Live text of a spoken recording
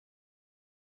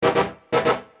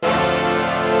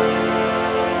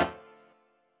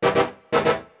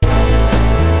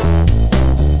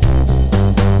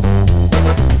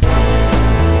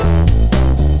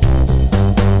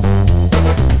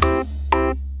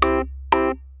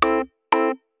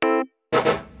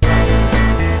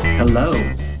Hello,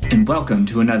 and welcome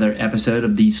to another episode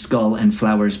of the Skull and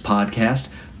Flowers podcast.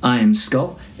 I'm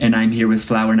Skull, and I'm here with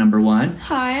flower number 1.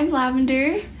 Hi, I'm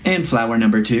Lavender. And flower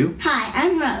number 2. Hi,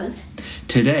 I'm Rose.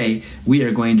 Today, we are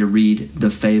going to read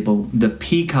the fable, The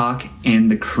Peacock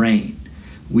and the Crane.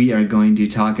 We are going to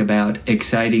talk about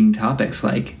exciting topics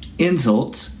like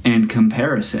insults and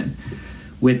comparison.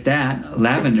 With that,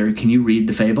 Lavender, can you read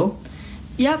the fable?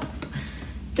 Yep.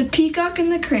 The Peacock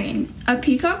and the Crane. A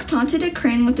peacock taunted a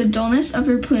crane with the dullness of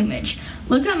her plumage.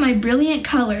 "Look at my brilliant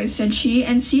colors," said she,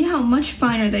 "and see how much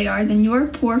finer they are than your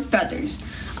poor feathers."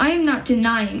 "I am not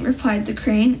denying," replied the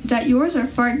crane, "that yours are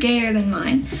far gayer than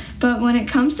mine. But when it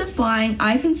comes to flying,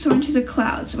 I can soar into the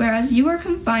clouds, whereas you are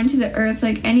confined to the earth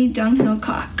like any dunghill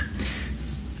cock."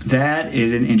 That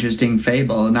is an interesting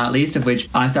fable, not least of which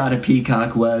I thought a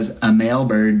peacock was a male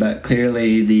bird, but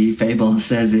clearly the fable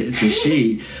says it's a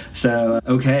she. So,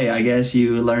 okay, I guess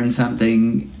you learn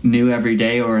something new every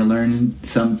day, or learn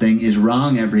something is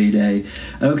wrong every day.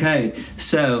 Okay,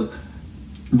 so,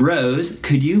 Rose,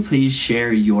 could you please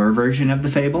share your version of the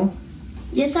fable?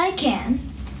 Yes, I can.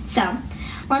 So,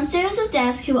 once there was a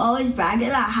desk who always bragged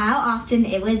about how often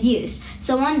it was used.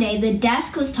 So one day, the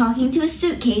desk was talking to a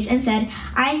suitcase and said,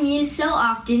 "I'm used so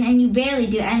often and you barely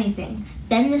do anything."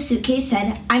 Then the suitcase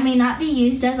said, "I may not be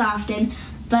used as often,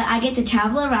 but I get to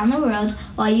travel around the world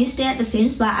while you stay at the same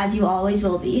spot as you always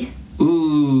will be."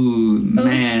 Ooh,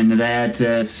 man,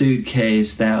 that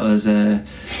suitcase, that was a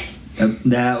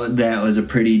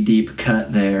pretty deep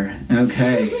cut there.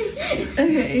 Okay.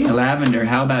 Okay. Lavender,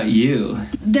 how about you?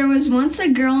 There was once a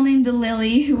girl named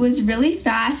Lily who was really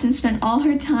fast and spent all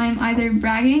her time either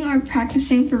bragging or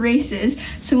practicing for races.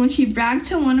 So when she bragged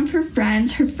to one of her friend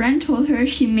told her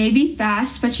she may be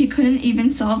fast, but she couldn't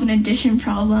even solve an addition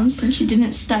problem since she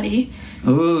didn't study.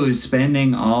 Ooh,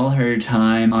 spending all her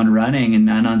time on running and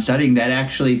none on studying. That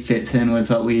actually fits in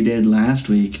with what we did last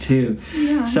week, too.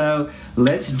 Yeah. So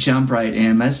let's jump right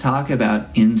in. Let's talk about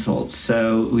insults.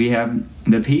 So we have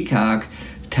the peacock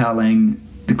telling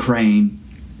the crane,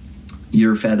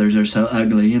 "Your feathers are so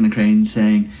ugly," and the crane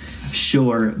saying,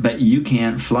 "Sure, but you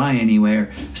can't fly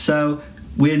anywhere." So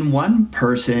when one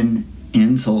person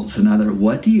insults another,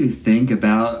 what do you think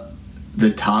about the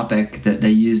topic that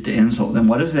they use to insult them?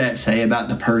 What does that say about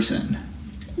the person?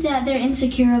 That they're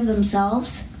insecure of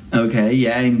themselves. Okay,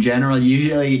 yeah, in general,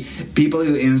 usually people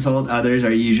who insult others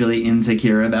are usually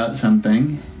insecure about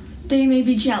something. They may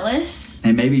be jealous.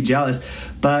 They may be jealous.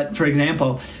 But, for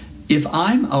example, if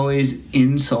I'm always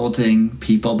insulting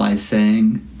people by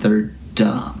saying they're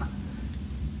dumb,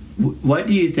 what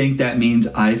do you think that means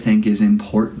I think is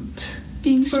important?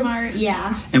 Being smart.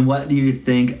 Yeah. And what do you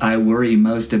think I worry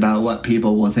most about what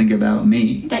people will think about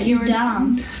me? That you're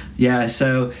dumb. Yeah,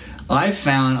 so I've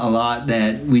found a lot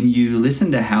that when you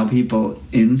listen to how people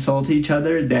insult each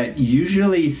other, that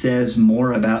usually says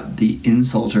more about the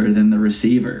insulter than the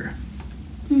receiver.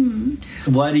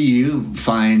 What do you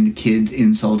find kids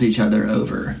insult each other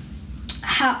over?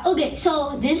 Okay,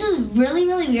 so this is really,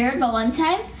 really weird, but one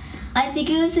time, I think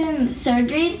it was in 3rd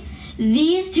grade,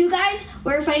 these two guys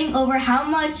were fighting over how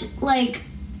much,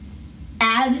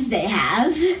 abs they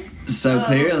have. So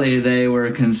clearly they were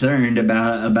concerned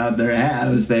about their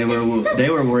abs. They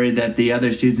were worried that the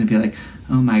other students would be like,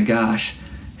 "Oh my gosh,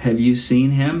 have you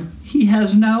seen him? He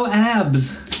has no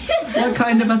abs. What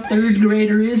kind of a 3rd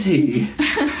grader is he?"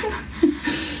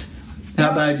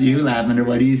 How about you, Lavender?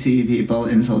 What do you see people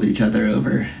insult each other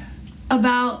over?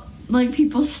 About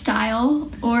people's style,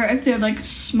 or if they're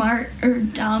smart or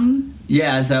dumb.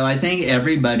 Yeah, so I think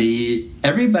everybody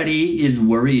is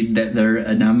worried that they're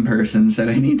a dumb person. So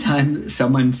anytime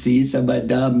someone sees someone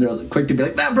dumb, they're quick to be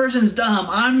like, "That person's dumb.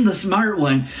 I'm the smart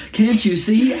one. Can't you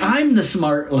see? I'm the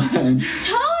smart one."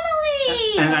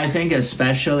 Totally! And I think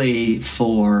especially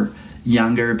for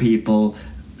younger people,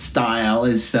 style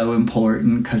is so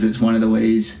important because it's one of the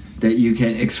ways that you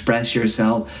can express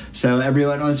yourself. So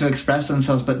everyone wants to express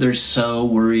themselves, but they're so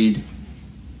worried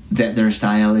that their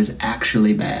style is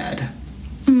actually bad.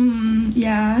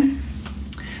 Yeah.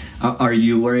 Are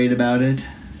you worried about it?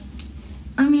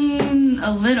 I mean,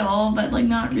 a little, but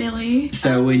not really.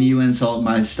 So when you insult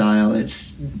my style,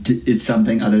 it's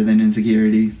something other than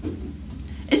insecurity?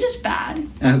 It's just bad.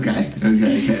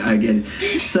 Okay, I get it.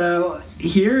 So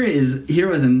here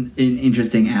was an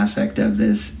interesting aspect of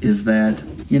this, is that,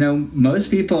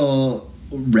 most people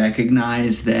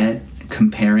recognize that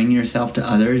comparing yourself to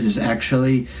others is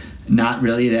actually not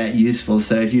really that useful.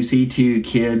 So if you see two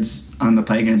kids on the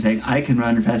playground saying, "I can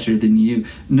run faster than you,"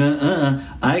 "Nuh-uh,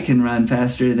 I can run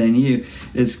faster than you,"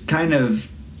 it's kind of...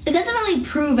 It doesn't really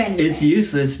prove anything. It's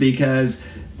useless because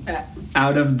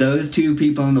out of those two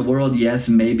people in the world, yes,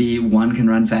 maybe one can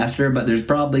run faster, but there's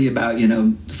probably about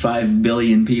 5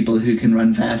 billion people who can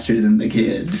run faster than the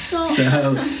kids.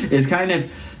 So it's kind of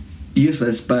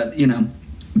useless. But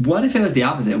what if it was the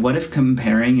opposite? What if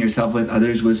comparing yourself with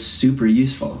others was super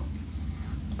useful?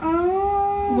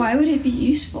 Why would it be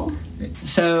useful?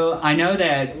 So I know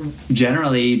that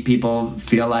generally people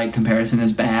feel like comparison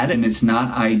is bad and it's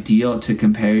not ideal to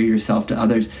compare yourself to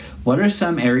others. What are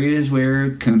some areas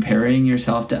where comparing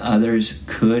yourself to others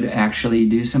could actually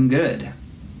do some good?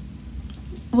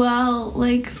 Well,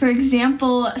 like, for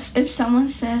example, if someone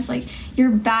says, like,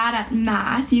 you're bad at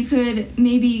math, you could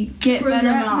maybe get Prove better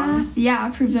them at wrong. math. Yeah,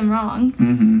 prove them wrong.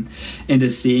 Mm-hmm. And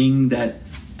does seeing that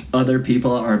other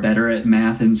people are better at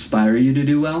math inspire you to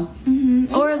do well?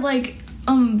 Mm-hmm. Or, like,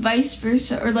 vice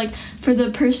versa. Or, like, for the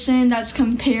person that's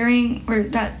comparing or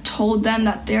that told them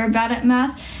that they're bad at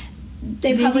math,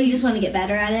 They probably just want to get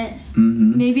better at it.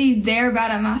 Mm-hmm. maybe they're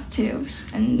bad at math too,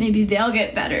 and maybe they'll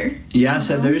get better. Yeah,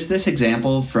 so there's this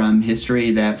example from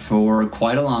history that for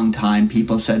quite a long time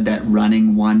people said that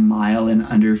running 1 mile in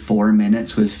under 4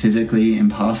 minutes was physically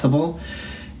impossible.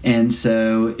 And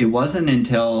so it wasn't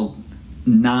until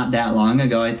not that long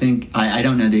ago, I think, I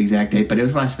don't know the exact date, but it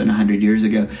was less than 100 years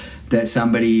ago, that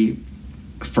somebody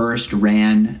first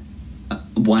ran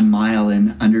 1 mile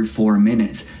in under 4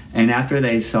 minutes. And after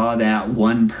they saw that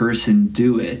one person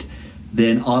do it,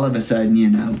 then all of a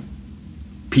sudden,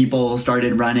 people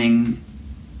started running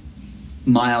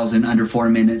miles in under 4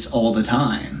 minutes all the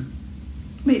time.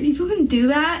 Wait, people can do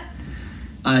that?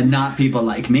 Not people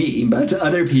like me, but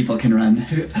other people can run.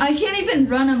 I can't even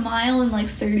run a mile in like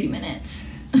 30 minutes.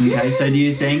 Okay, so do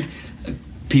you think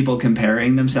people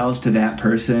comparing themselves to that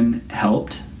person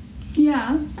helped?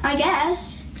 Yeah. I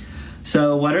guess.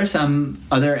 So what are some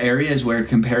other areas where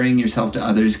comparing yourself to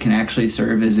others can actually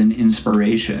serve as an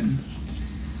inspiration?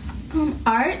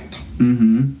 Art,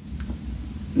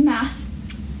 Mm-hmm. Math.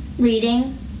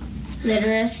 reading,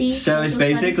 literacy. So it's social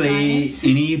studies, basically science.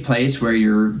 any place where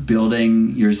you're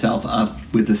building yourself up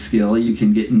with a skill, you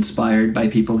can get inspired by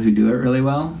people who do it really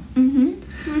well.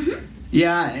 Mm-hmm.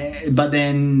 Yeah, but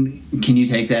then can you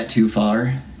take that too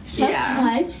far?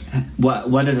 Sometimes.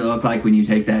 What does it look like when you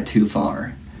take that too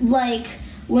far? Like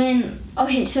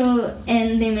so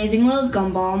in The Amazing World of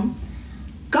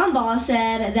Gumball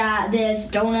said that this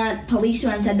donut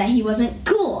policeman said that he wasn't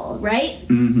cool, right?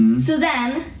 Mm-hmm. So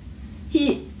then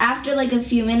after like a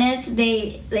few minutes,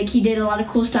 he did a lot of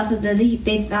cool stuff that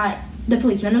they thought the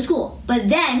policeman was cool. But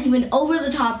then he went over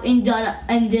the top and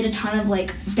did a ton of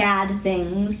like bad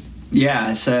things.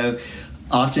 Yeah, so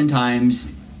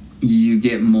oftentimes you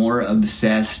get more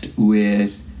obsessed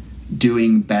with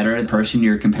doing better the person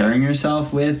you're comparing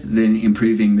yourself with than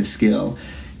improving the skill.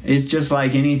 It's just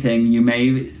like anything. You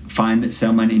may find that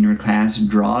someone in your class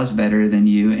draws better than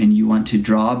you and you want to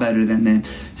draw better than them,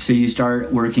 so you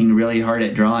start working really hard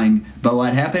at drawing. But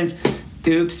what happens?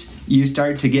 Oops, you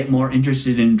start to get more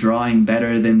interested in drawing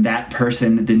better than that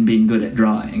person than being good at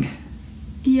drawing.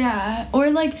 Yeah. Or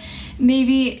like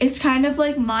maybe it's kind of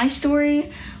like my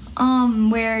story,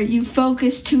 where you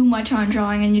focus too much on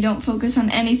drawing and you don't focus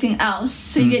on anything else.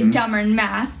 So you get dumber in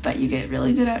math, but you get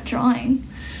really good at drawing.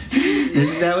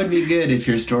 That would be good if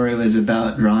your story was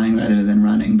about drawing rather than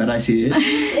running, but I see it.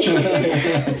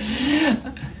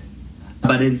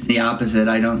 But it's the opposite.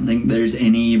 I don't think there's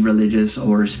any religious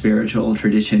or spiritual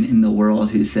tradition in the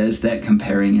world who says that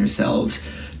comparing yourselves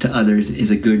to others is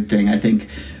a good thing. I think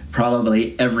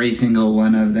probably every single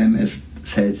one of them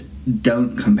says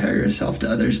don't compare yourself to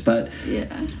others, but Yeah.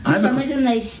 For some reason,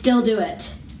 they still do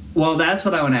it. well, that's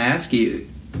what I want to ask you.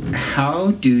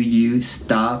 How do you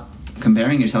stop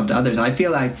comparing yourself to others? I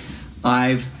feel like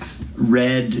I've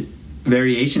read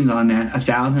variations on that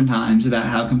 1,000 times about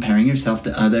how comparing yourself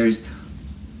to others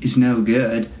is no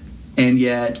good, and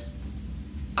yet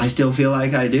I still feel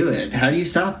like I do it. How do you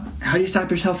stop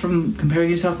yourself from comparing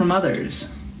yourself from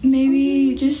others?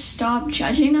 Maybe just stop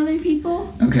judging other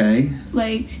people. Okay.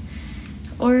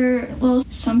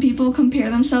 Some people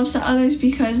compare themselves to others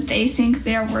because they think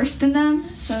they're worse than them.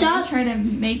 So Stop. they try to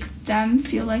make them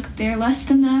feel like they're less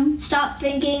than them. Stop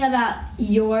thinking about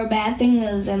your bad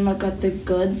things and look at the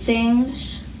good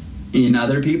things In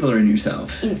other people or in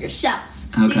yourself? in yourself.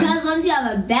 Okay. Because once you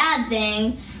have a bad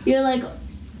thing, you're like,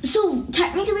 so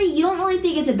technically you don't really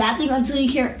think it's a bad thing until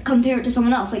you compare it to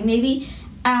someone else. Like maybe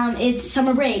it's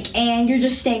summer break and you're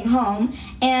just staying home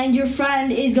and your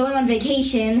friend is going on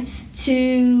vacation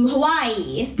to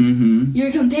Hawaii. Mm-hmm.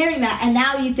 You're comparing that and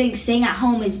now you think staying at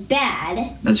home is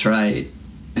bad. That's right.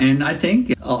 And I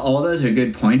think all those are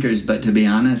good pointers, but to be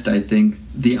honest, I think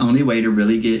the only way to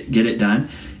really get it done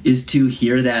is to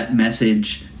hear that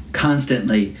message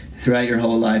constantly throughout your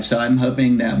whole life. So I'm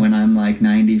hoping that when I'm like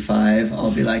 95,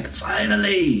 I'll be like,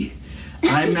 finally,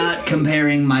 I'm not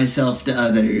comparing myself to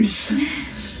others.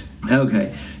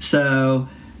 Okay, so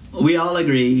we all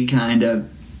agree, kind of,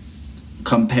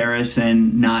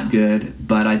 comparison, not good,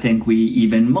 but I think we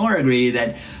even more agree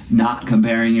that not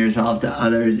comparing yourself to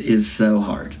others is so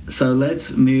hard. So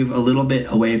let's move a little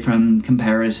bit away from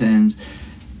comparisons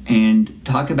and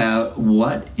talk about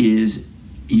what is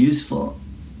useful.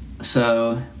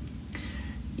 So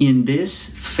in this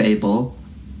fable,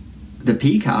 the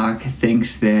peacock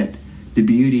thinks that the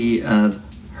beauty of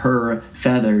her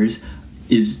feathers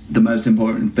is the most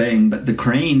important thing, but the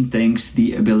crane thinks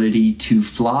the ability to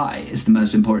fly is the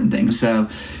most important thing. So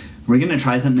we're going to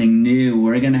try something new.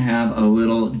 We're going to have a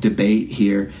little debate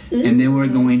here, and then we're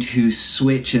going to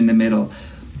switch in the middle.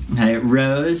 Okay,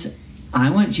 Rose, I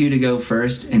want you to go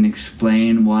first and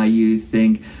explain why you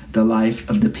think the life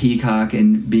of the peacock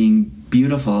and being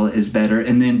beautiful is better.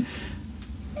 And then,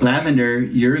 Lavender,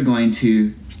 you're going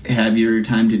to have your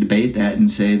time to debate that and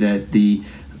say that the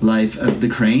life of the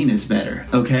crane is better.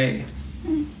 Okay.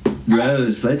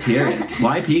 Rose, let's hear it.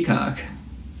 Why peacock?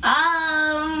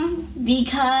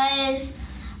 Because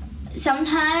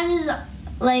sometimes,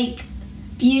 like,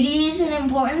 beauty is an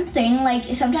important thing.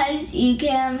 Like, sometimes you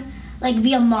can, like,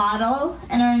 be a model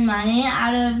and earn money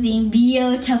out of being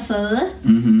beautiful.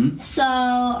 Mm-hmm.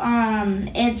 So,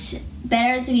 it's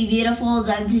better to be beautiful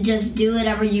than to just do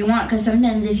whatever you want, because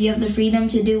sometimes if you have the freedom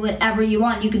to do whatever you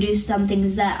want, you could do some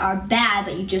things that are bad,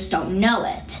 but you just don't know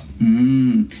it.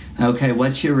 Okay,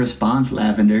 what's your response,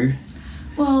 Lavender?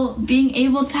 Well, being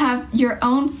able to have your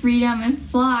own freedom and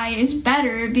fly is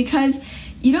better because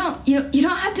you don't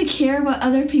have to care what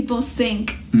other people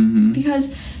think. Mm-hmm.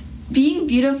 Because being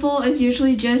beautiful is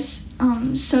usually just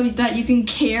so that you can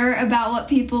care about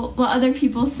what other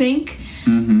people think.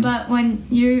 Mm-hmm. But when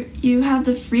you have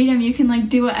the freedom, you can like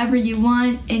do whatever you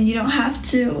want, and you don't have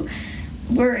to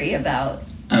worry about.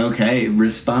 Okay,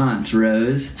 response,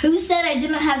 Rose. Who said I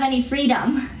didn't have any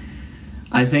freedom?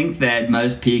 I think that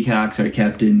most peacocks are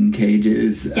kept in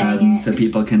cages so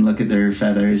people can look at their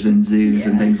feathers in zoos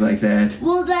and things like that.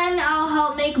 Well, then I'll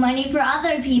help make money for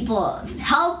other people.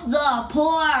 Help the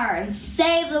poor and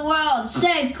save the world.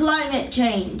 Save climate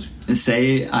change.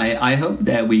 I hope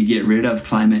that we get rid of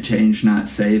climate change, not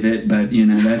save it, but,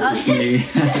 that's just me.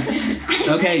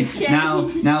 Okay,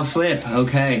 now flip.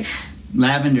 Okay.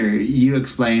 Lavender, you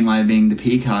explain why being the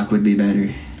peacock would be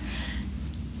better.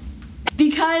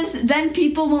 Because then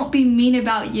people won't be mean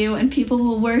about you, and people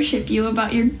will worship you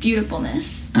about your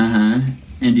beautifulness. Uh-huh.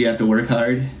 And do you have to work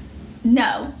hard?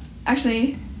 No.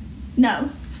 Actually, no.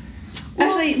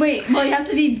 Actually, wait. Well, you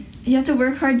have to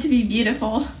work hard to be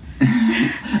beautiful.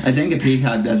 I think a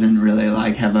peacock doesn't really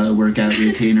have a workout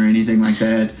routine or anything like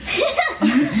that.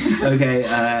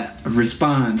 Okay,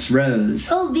 response, Rose.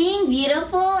 Oh, being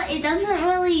beautiful, it doesn't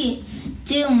really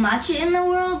do much in the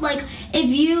world. Like, if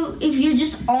you're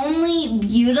just only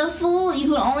beautiful, you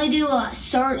could only do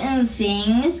certain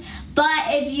things. But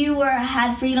if you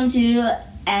had freedom to do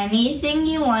anything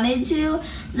you wanted to,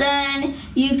 then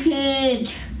you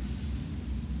could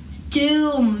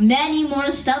do many more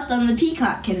stuff than the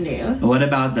peacock can do. What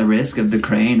about the risk of the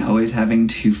crane always having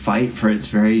to fight for its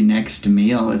very next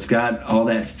meal? It's got all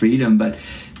that freedom, but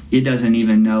it doesn't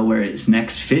even know where its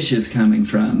next fish is coming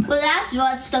from. Well, that's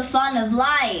what's the fun of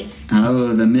life.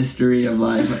 Oh, the mystery of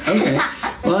life. Okay.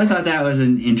 Well, I thought that was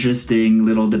an interesting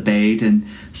little debate and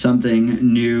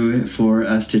something new for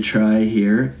us to try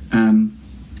here.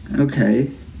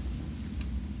 Okay.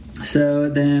 So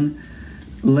then,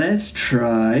 let's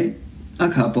try a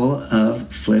couple of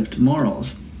flipped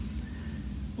morals.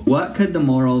 What could the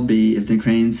moral be if the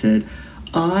crane said,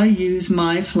 I use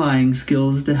my flying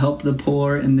skills to help the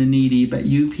poor and the needy, but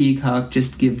you, peacock,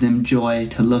 just give them joy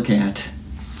to look at?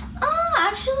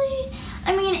 Actually,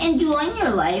 I mean, enjoying your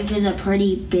life is a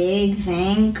pretty big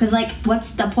thing, because,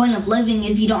 what's the point of living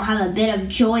if you don't have a bit of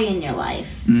joy in your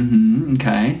life? Mm-hmm,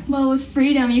 okay. Well, with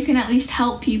freedom, you can at least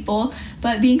help people,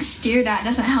 but being stared at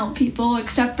doesn't help people,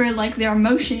 except for, their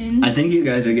emotions. I think you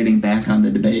guys are getting back on the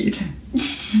debate.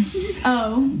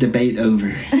 Oh. Debate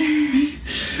over.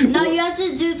 No, you have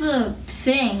to do the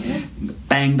thing.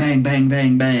 Bang, bang, bang,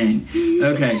 bang, bang.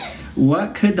 Okay,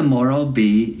 what could the moral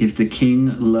be if the king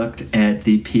looked at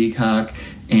the peacock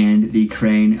and the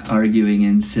crane arguing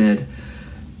and said,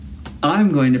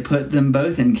 I'm going to put them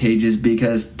both in cages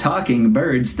because talking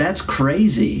birds, that's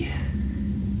crazy.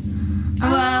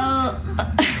 Well,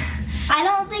 I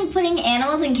don't think putting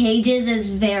animals in cages is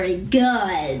very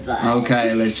good, but...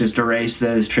 Okay, let's just erase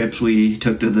those trips we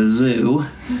took to the zoo.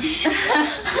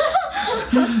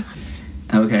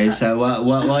 Okay. Okay, so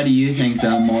what do you think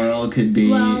the moral could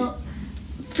be? Well,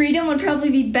 freedom would probably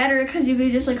be better because you could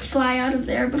just like fly out of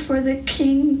there before the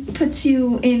king puts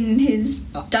you in his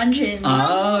dungeons.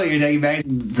 Oh, you're taking back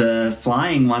the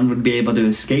flying one would be able to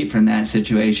escape from that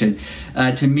situation.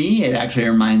 To me, it actually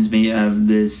reminds me of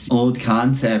this old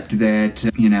concept that,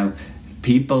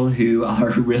 people who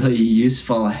are really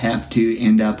useful have to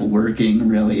end up working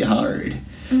really hard.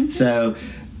 Mm-hmm. So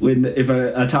if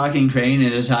a talking crane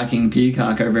and a talking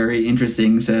peacock are very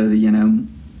interesting, so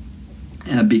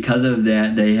because of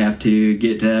that, they have to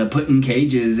get put in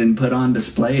cages and put on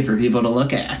display for people to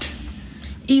look at.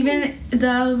 Even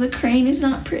though the crane is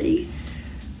not pretty.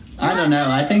 I don't know.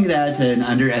 I think that's an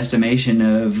underestimation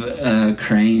of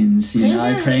cranes.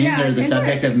 Cranes are the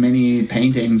subject of many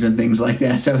paintings and things like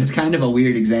that, so it's kind of a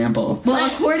weird example. Well,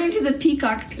 according to the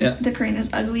peacock, the crane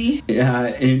is ugly. Yeah,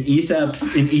 in Aesop's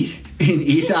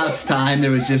time,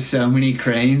 there was just so many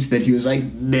cranes that he was like,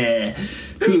 "Bleh,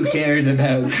 who cares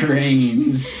about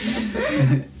cranes?"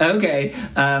 Okay,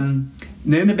 then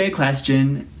the big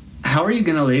question: how are you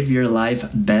going to live your life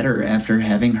better after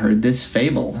having heard this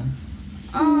fable?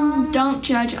 Don't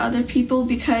judge other people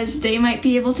because they might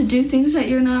be able to do things that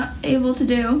you're not able to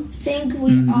do. I think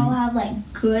we all have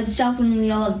like good stuff and we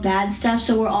all have bad stuff,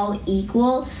 so we're all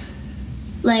equal.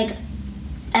 Like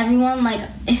everyone like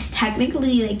is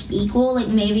technically like equal. Like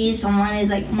maybe someone is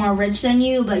like more rich than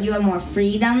you, but you have more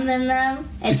freedom than them.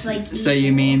 It's like equal. So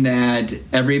you mean that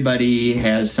everybody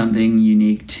has something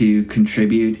unique to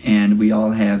contribute and we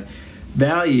all have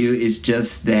value, is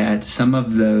just that some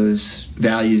of those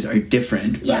values are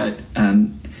different. Yeah. But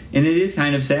and it is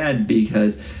kind of sad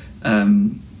because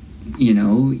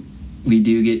we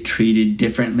do get treated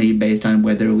differently based on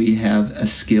whether we have a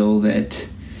skill that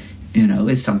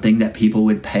is something that people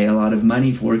would pay a lot of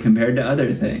money for compared to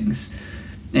other things.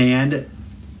 And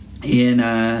in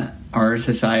our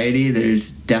society,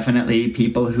 there's definitely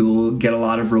people who will get a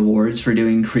lot of rewards for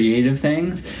doing creative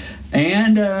things.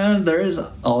 And there's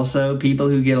also people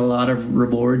who get a lot of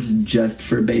rewards just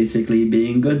for basically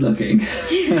being good looking.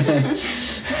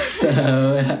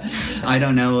 So I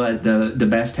don't know what the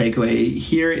best takeaway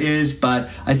here is, but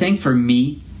I think for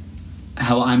me,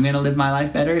 how I'm going to live my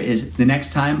life better is the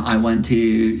next time I want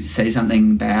to say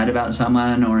something bad about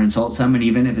someone or insult someone,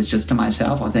 even if it's just to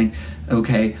myself, I'll think,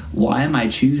 okay, why am I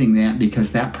choosing that?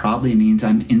 Because that probably means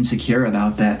I'm insecure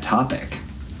about that topic.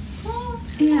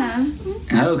 Yeah.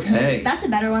 Okay. That's a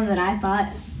better one than I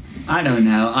thought. I don't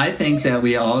know. I think that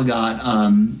we all got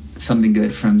something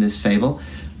good from this fable.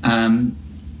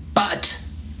 But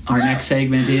our next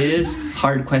segment is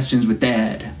Hard Questions with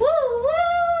Dad. Woo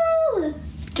woo!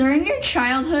 During your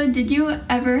childhood, did you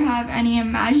ever have any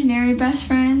imaginary best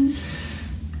friends?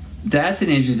 That's an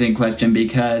interesting question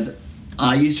because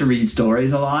I used to read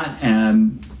stories a lot,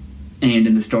 and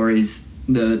in the stories,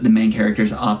 the main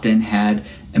characters often had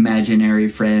imaginary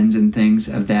friends and things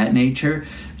of that nature.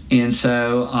 And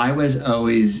so I was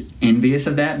always envious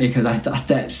of that because I thought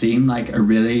that seemed like a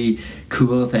really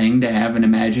cool thing to have an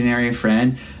imaginary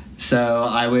friend. So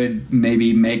I would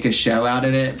maybe make a show out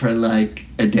of it for like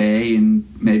a day and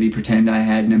maybe pretend I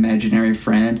had an imaginary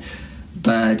friend.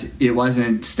 But it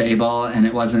wasn't stable and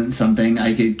it wasn't something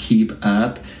I could keep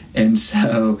up. And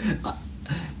so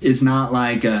it's not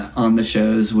like on the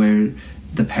shows where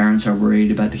the parents are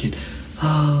worried about the kid.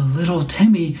 Oh, little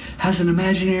Timmy has an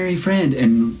imaginary friend.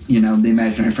 And, the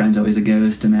imaginary friend's always a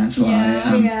ghost, and that's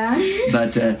why. Yeah.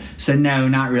 But, so no,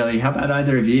 not really. How about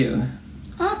either of you?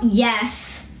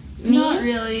 Yes. Me? Not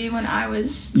really, when I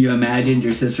was... You imagined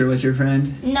your sister was your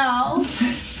friend? No.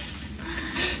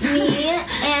 Me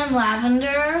and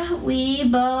Lavender, we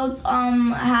both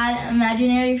had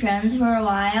imaginary friends for a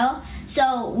while.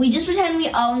 So we just pretend we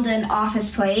owned an office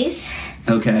place.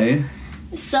 Okay.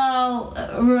 So,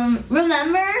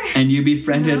 remember? And you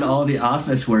befriended all the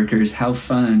office workers. How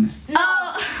fun.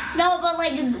 Oh, no, but,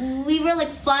 we were,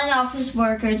 fun office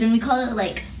workers, and we called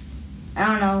it, I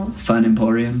don't know. Fun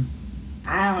Emporium?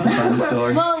 I don't know. Fun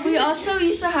store? Well, we also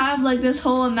used to have, this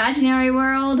whole imaginary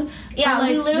world. Yeah,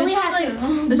 we literally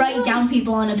had to write down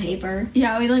people on a paper.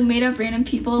 Yeah, we, made up random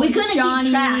people. We couldn't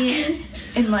Johnny, keep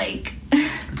track.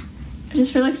 And,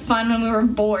 just for, fun when we were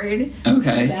bored.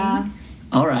 Okay. Yeah.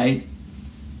 All right.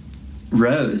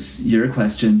 Rose, your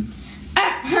question.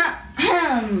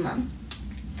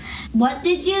 What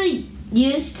did you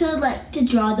used to like to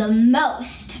draw the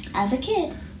most as a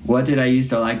kid? What did I used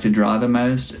to like to draw the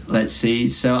most? Let's see.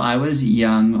 So I was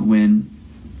young when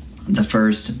the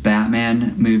first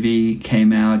Batman movie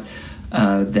came out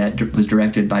that was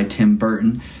directed by Tim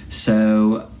Burton.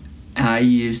 So I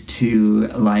used to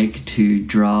like to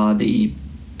draw the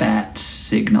bat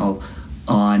signal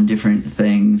on different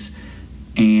things.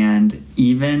 And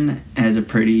even as a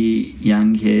pretty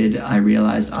young kid, I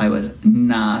realized I was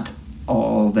not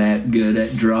all that good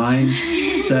at drawing.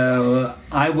 So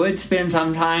I would spend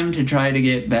some time to try to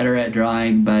get better at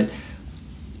drawing, but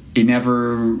it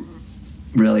never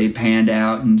really panned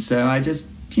out. And so I just,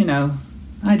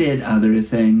 I did other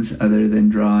things other than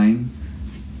drawing.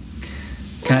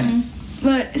 Okay.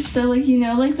 But so, like,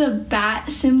 like the bat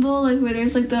symbol, like where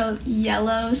there's like the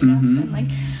yellow stuff, and like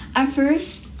at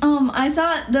first, I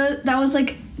thought that was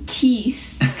like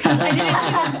teeth. 'Cause I didn't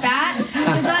see a bat.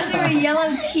 I thought they were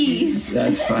yellow teeth.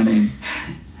 That's funny.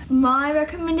 My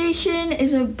recommendation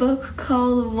is a book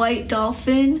called White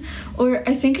Dolphin, or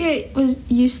I think it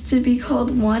used to be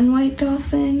called One White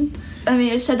Dolphin. I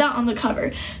mean, it said that on the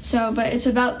cover. So, but it's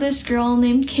about this girl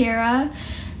named Kara.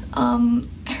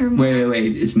 Her mom,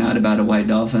 Wait. It's not about a white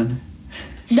dolphin?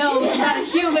 No, it's about a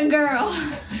human girl.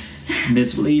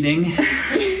 Misleading.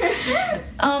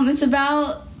 It's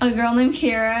about a girl named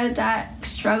Kara that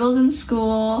struggles in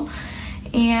school,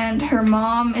 and her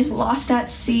mom is lost at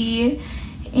sea,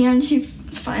 and she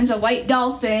finds a white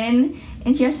dolphin,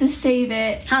 and she has to save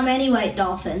it. How many white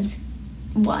dolphins?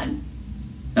 One.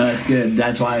 Oh, that's good.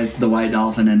 That's why it's the white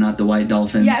dolphin and not the white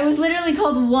dolphins. Yeah, it was literally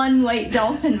called One White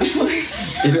Dolphin before.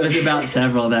 If it was about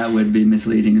several, that would be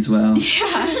misleading as well.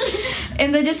 Yeah.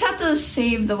 And they just have to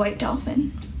save the white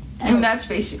dolphin. And that's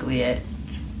basically it.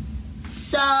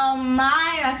 So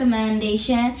my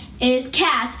recommendation is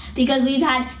cats, because we've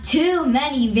had too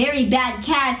many very bad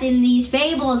cats in these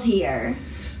fables here.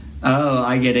 Oh,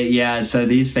 I get it. Yeah, so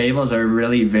these fables are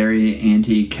really very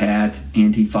anti-cat,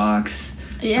 anti-fox.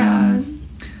 Yeah.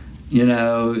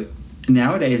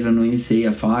 Nowadays when we see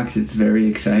a fox, it's very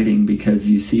exciting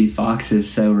because you see foxes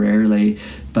so rarely.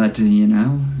 But,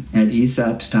 at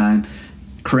Aesop's time,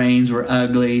 cranes were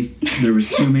ugly. There was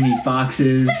too many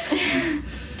foxes.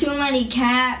 Too many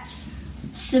cats.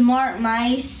 Smart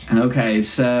mice. Okay,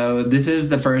 so this is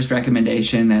the first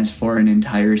recommendation that's for an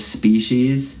entire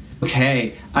species.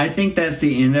 Okay, I think that's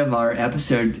the end of our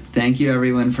episode. Thank you,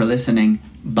 everyone, for listening.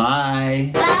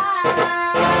 Bye. Bye.